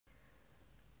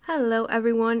Hello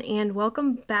everyone and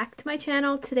welcome back to my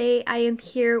channel. Today I am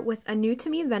here with a new to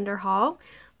me vendor haul.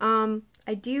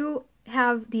 I do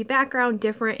have the background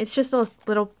different. It's just a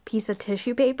little piece of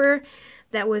tissue paper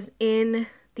that was in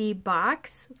the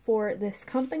box for this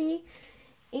company.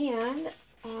 And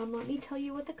let me tell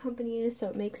you what the company is so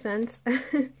it makes sense.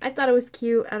 I thought it was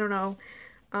cute. I don't know.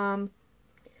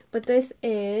 But this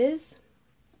is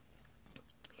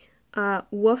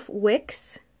Woof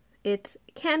Wicks. It's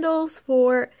candles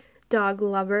for dog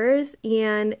lovers,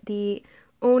 and the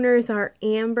owners are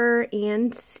Amber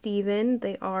and Steven.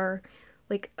 They are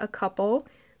like a couple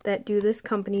that do this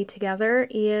company together,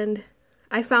 and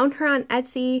I found her on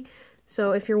Etsy,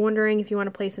 so if you're wondering if you want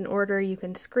to place an order, you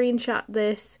can screenshot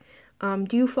this.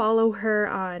 Do follow her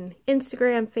on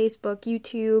Instagram, Facebook,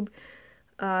 YouTube.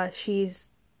 She's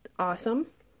awesome.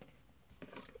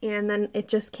 And then it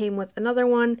just came with another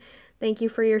one. Thank you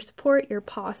for your support, your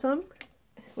possum,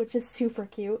 which is super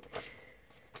cute.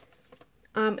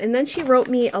 And then she wrote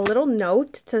me a little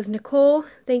note. It says, Nicole,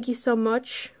 thank you so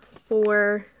much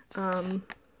for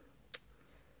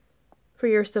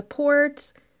your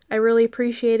support. I really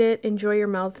appreciate it. Enjoy your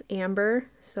melts, Amber.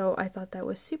 So I thought that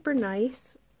was super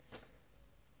nice.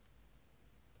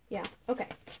 Yeah, okay.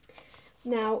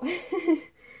 Now,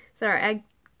 sorry, I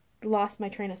lost my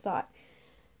train of thought.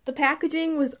 The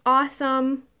packaging was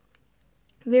awesome.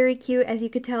 Very cute, as you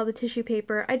could tell, the tissue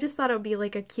paper. I just thought it would be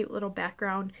like a cute little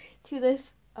background to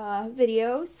this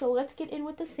video. So let's get in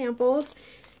with the samples.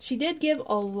 She did give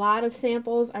a lot of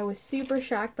samples. I was super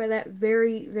shocked by that.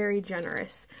 Very, very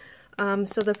generous.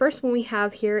 So the first one we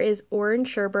have here is Orange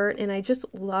Sherbet, and I just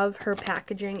love her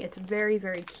packaging. It's very,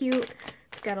 very cute.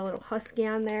 It's got a little husky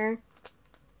on there.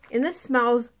 And this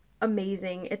smells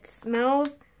amazing. It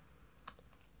smells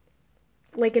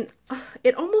like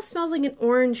it almost smells like an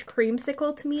orange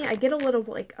creamsicle to me. I get a little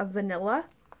like a vanilla.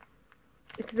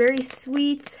 It's very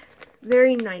sweet,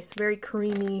 very nice, very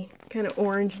creamy, kind of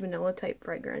orange vanilla type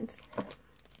fragrance.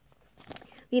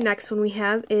 The next one we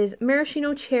have is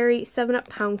Maraschino Cherry 7-Up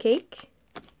Pound Cake.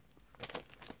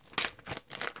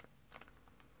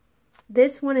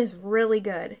 This one is really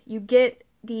good. You get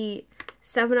the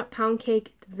 7-Up Pound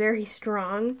Cake, it's very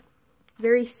strong,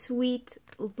 very sweet,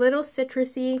 little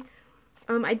citrusy.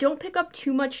 I don't pick up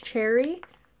too much cherry,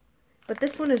 but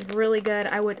this one is really good.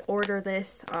 I would order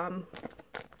this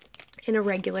in a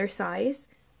regular size.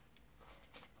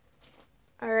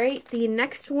 Alright, the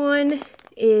next one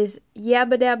is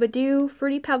Yabba Dabba Doo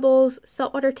Fruity Pebbles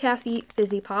Saltwater Taffy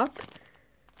Fizzy Pop.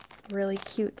 Really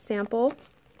cute sample.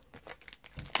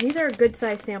 These are a good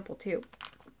size sample too.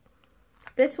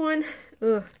 This one,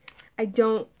 I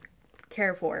don't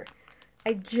care for.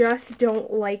 I just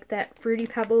don't like that Fruity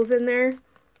Pebbles in there.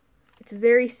 It's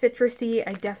very citrusy.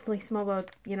 I definitely smell the,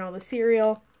 the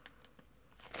cereal.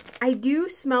 I do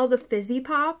smell the fizzy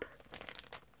pop,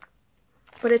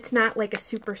 but it's not like a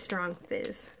super strong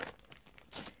fizz.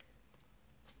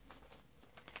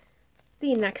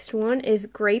 The next one is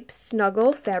Grape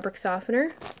Snuggle Fabric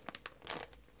Softener.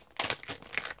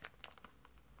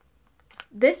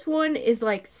 This one is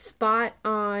like spot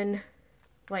on,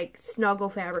 like Snuggle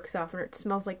fabric softener. It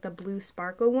smells like the blue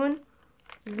sparkle one.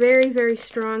 Very, very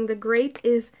strong. The grape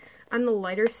is on the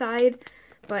lighter side,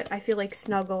 but I feel like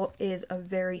Snuggle is a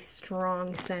very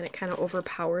strong scent. It kind of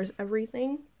overpowers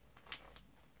everything.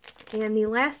 And the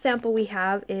last sample we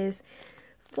have is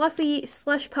Fluffy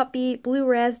Slush Puppy Blue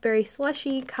Raspberry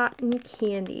Slushy Cotton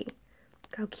Candy.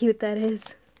 Look how cute that is.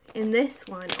 And this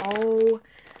one, oh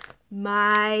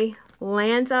my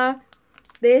Lanta,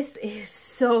 this is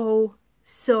so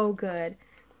good.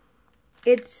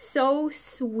 It's so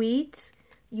sweet.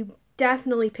 You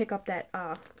definitely pick up that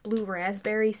blue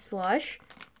raspberry slush.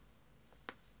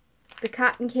 The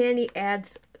cotton candy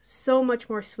adds so much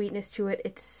more sweetness to it.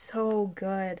 It's so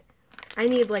good. I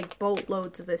need like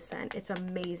boatloads of this scent. It's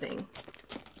amazing.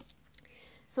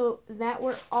 So that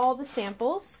were all the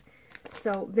samples.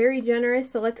 So very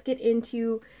generous. So let's get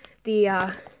into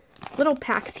the little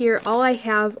packs here. All I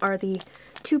have are the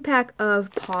 2-pack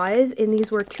of paws, and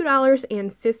these were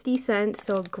 $2.50,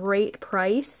 so a great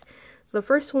price. So the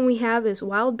first one we have is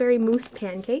Wild Berry Mousse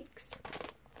Pancakes.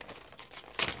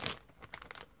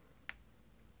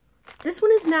 This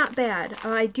one is not bad.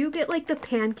 I do get like the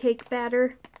pancake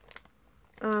batter.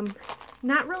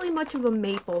 Not really much of a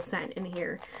maple scent in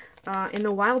here. And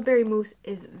the Wild Berry Mousse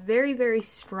is very, very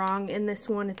strong in this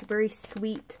one. It's very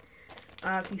sweet.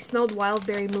 If you smelled Wild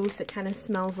Berry Mousse, it kind of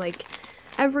smells like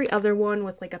every other one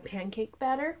with like a pancake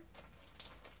batter.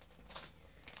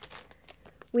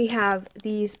 We have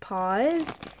these paws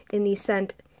in the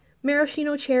scent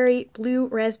Maraschino Cherry, Blue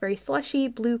Raspberry Slushy,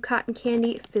 Blue Cotton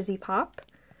Candy, Fizzy Pop.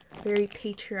 Very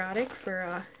patriotic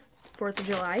for 4th of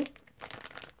July.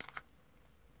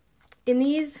 And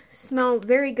these smell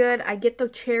very good. I get the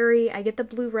cherry, I get the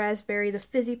blue raspberry, the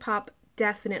fizzy pop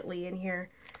definitely in here.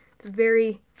 It's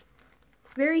very,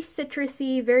 very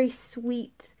citrusy, very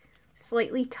sweet,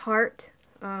 slightly tart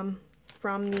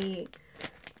from the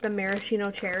maraschino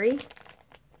cherry.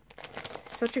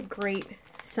 Such a great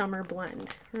summer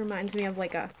blend. It reminds me of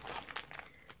like a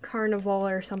carnival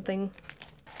or something.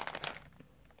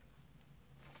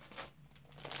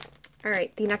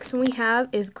 Alright, the next one we have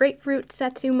is grapefruit,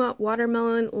 satsuma,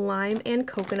 watermelon, lime, and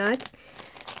coconuts.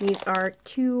 These are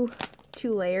two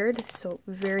layered, so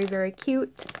very, very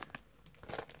cute.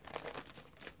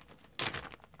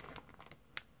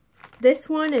 This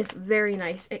one is very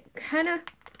nice. It kind of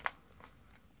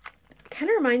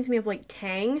reminds me of like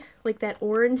Tang, like that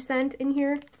orange scent in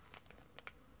here.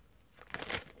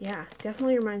 Yeah,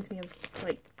 definitely reminds me of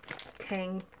like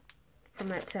Tang from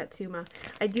that satsuma.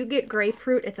 I do get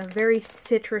grapefruit. It's a very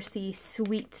citrusy,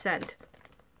 sweet scent.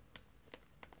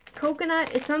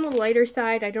 Coconut, it's on the lighter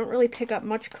side. I don't really pick up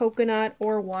much coconut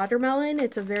or watermelon.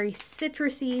 It's a very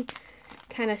citrusy,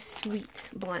 kind of sweet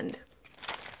blend.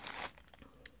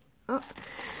 Oh,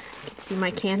 you can see my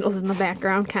candles in the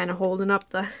background, kind of holding up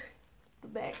the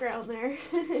background there.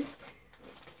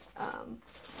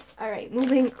 Alright,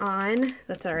 moving on.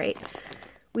 That's alright.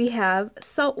 We have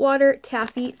Saltwater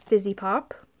Taffy Fizzy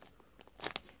Pop.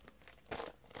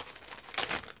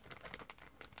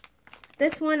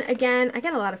 This one, again, I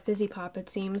got a lot of fizzy pop, it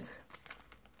seems.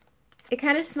 It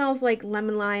kind of smells like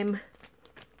lemon lime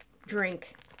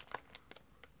drink.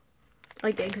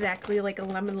 Like exactly like a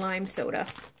lemon lime soda.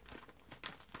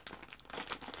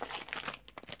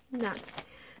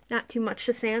 Not too much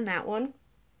to say on that one.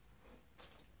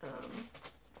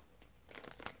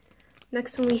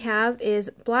 Next one we have is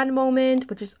Blonde Moment,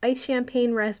 which is iced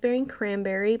champagne, raspberry, and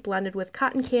cranberry, blended with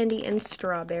cotton candy and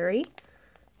strawberry.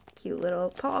 Cute little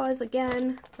paws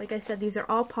again. Like I said, these are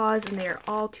all paws, and they are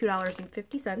all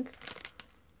 $2.50.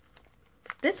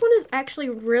 This one is actually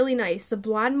really nice. The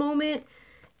Blonde Moment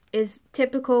is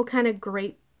typical kind of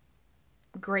grape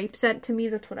scent to me.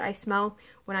 That's what I smell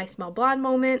when I smell Blonde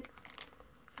Moment.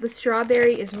 The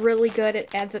strawberry is really good.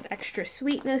 It adds an extra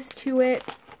sweetness to it.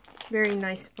 Very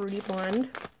nice fruity blend.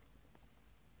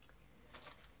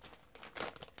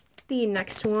 The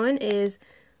next one is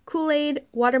Kool-Aid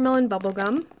Watermelon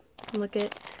Bubblegum. Look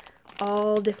at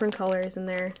all different colors in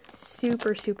there.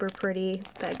 Super, super pretty.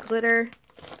 That glitter.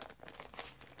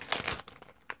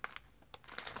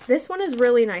 This one is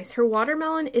really nice. Her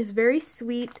watermelon is very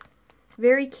sweet,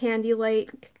 very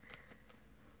candy-like.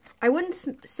 I wouldn't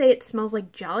say it smells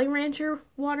like Jolly Rancher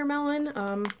watermelon.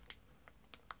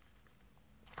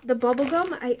 The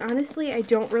bubblegum, I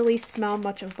don't really smell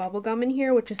much of bubblegum in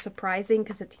here, which is surprising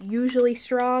because it's usually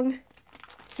strong.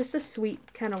 Just a sweet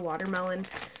kind of watermelon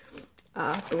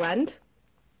blend.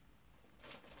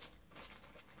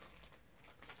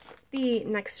 The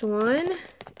next one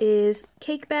is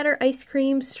Cake Batter Ice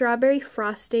Cream, Strawberry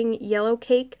Frosting, Yellow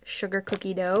Cake, Sugar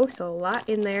Cookie Dough. So a lot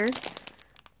in there.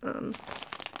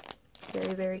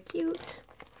 Very, very cute.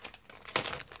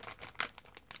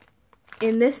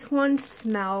 And this one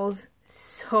smells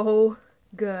so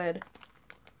good.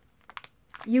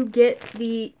 You get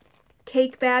the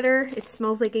cake batter. It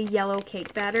smells like a yellow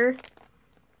cake batter.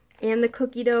 And the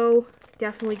cookie dough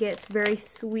definitely gets very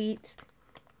sweet.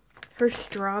 Her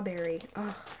strawberry.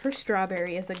 Oh, her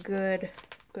strawberry is a good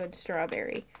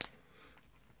strawberry.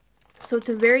 So it's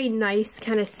a very nice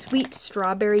kind of sweet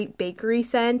strawberry bakery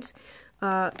scent.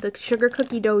 The sugar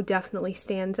cookie dough definitely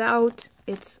stands out.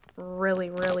 It's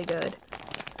really, really good.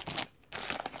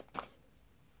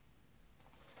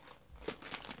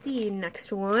 The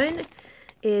next one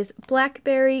is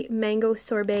Blackberry Mango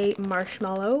Sorbet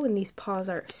Marshmallow, and these paws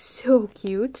are so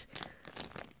cute.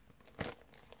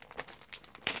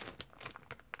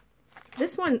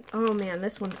 This one, oh man,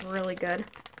 this one's really good.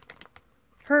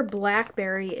 Her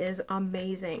blackberry is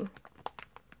amazing.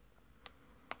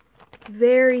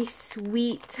 Very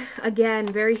sweet. Again,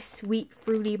 very sweet,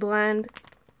 fruity blend.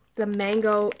 The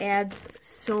mango adds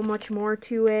so much more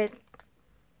to it.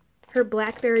 Her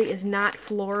blackberry is not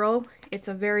floral. It's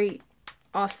a very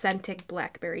authentic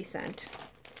blackberry scent.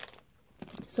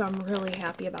 So I'm really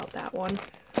happy about that one.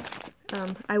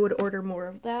 I would order more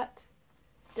of that.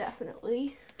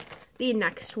 Definitely. The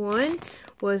next one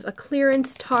was a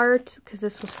clearance tart, because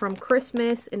this was from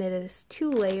Christmas, and it is 2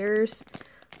 layers.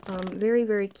 Very,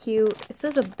 very cute. It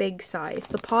says a big size.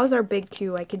 The paws are big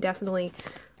too. I could definitely,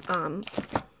 let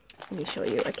me show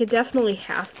you. I could definitely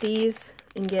half these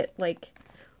and get like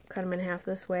cut them in half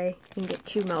this way. You can get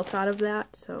 2 melts out of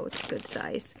that, so it's a good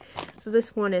size. So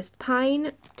this one is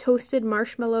Pine Toasted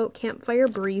Marshmallow Campfire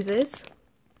Breezes.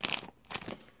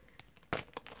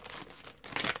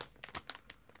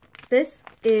 This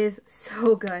is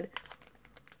so good.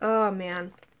 Oh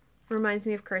man, reminds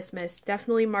me of Christmas.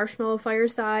 Definitely marshmallow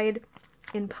fireside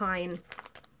and pine.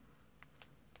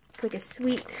 It's like a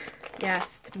sweet,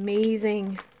 yes, it's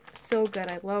amazing. So good.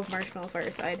 I love marshmallow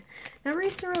fireside. Never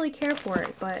used to really care for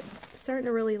it, but I'm starting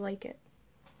to really like it.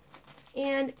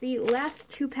 And the last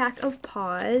 2-pack of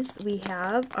paws we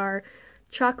have are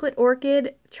Chocolate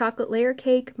Orchid, Chocolate Layer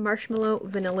Cake, Marshmallow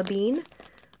Vanilla Bean.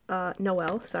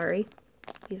 Noel, sorry.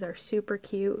 These are super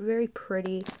cute, very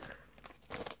pretty.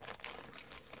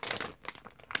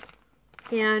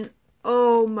 And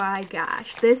oh my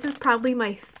gosh, this is probably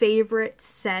my favorite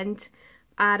scent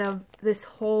out of this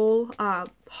whole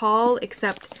haul,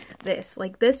 except this.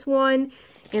 Like this one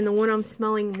and the one I'm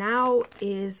smelling now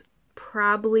is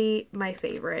probably my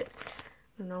favorite.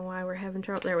 I don't know why we're having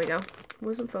trouble. There we go.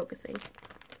 Wasn't focusing.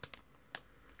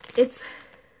 It's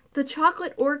the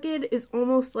Chocolate Orchid is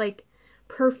almost like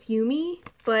perfumey,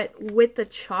 but with the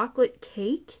chocolate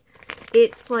cake,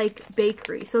 it's like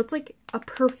bakery. So it's like a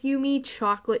perfumey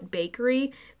chocolate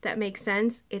bakery, if that makes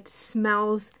sense. It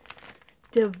smells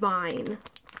divine.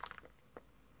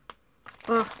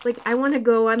 Oh, like I want to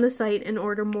go on the site and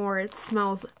order more. It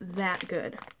smells that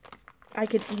good. I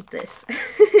could eat this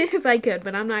if I could,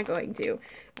 but I'm not going to,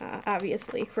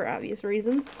 obviously, for obvious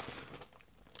reasons.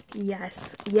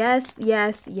 Yes, yes,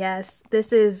 yes, yes.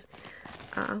 This is,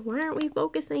 why aren't we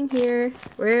focusing here?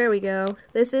 There we go.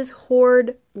 This is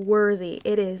hoard worthy.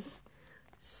 It is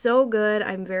so good.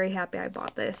 I'm very happy I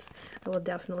bought this. I will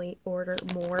definitely order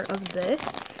more of this.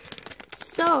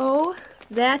 So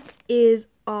that is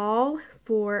all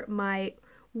for my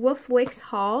Woof Wicks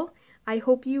haul. I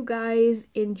hope you guys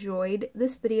enjoyed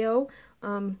this video.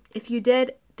 If you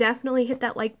did, definitely hit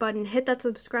that like button, hit that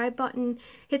subscribe button,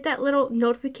 hit that little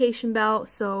notification bell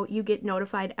so you get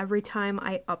notified every time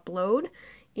I upload.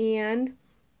 And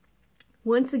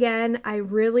once again, I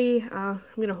really, I'm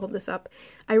going to hold this up.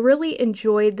 I really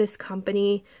enjoyed this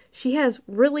company. She has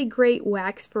really great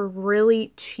wax for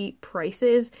really cheap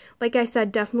prices. Like I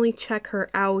said, definitely check her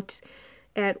out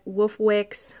at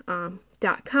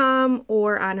woofwicks.com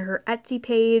or on her Etsy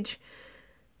page.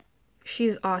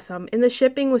 She's awesome. And the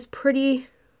shipping was pretty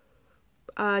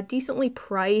decently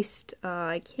priced.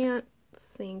 I can't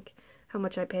think how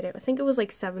much I paid it. I think it was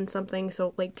like $7 something,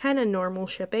 so like kind of normal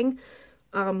shipping.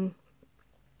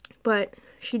 But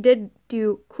she did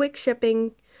do quick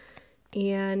shipping,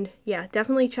 and yeah,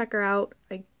 definitely check her out.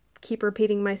 I keep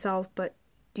repeating myself, but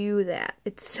do that.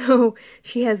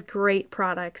 She has great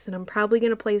products, and I'm probably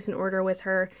going to place an order with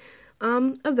her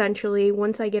eventually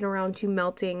once I get around to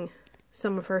melting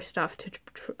some of her stuff to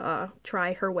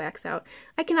try her wax out.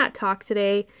 I cannot talk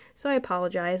today, so I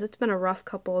apologize. It's been a rough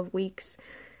couple of weeks.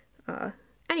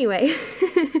 Anyway,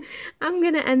 I'm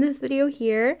going to end this video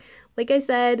here. Like I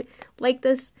said, like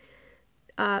this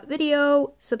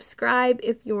video, subscribe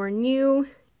if you're new,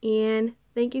 and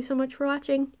thank you so much for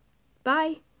watching.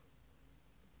 Bye!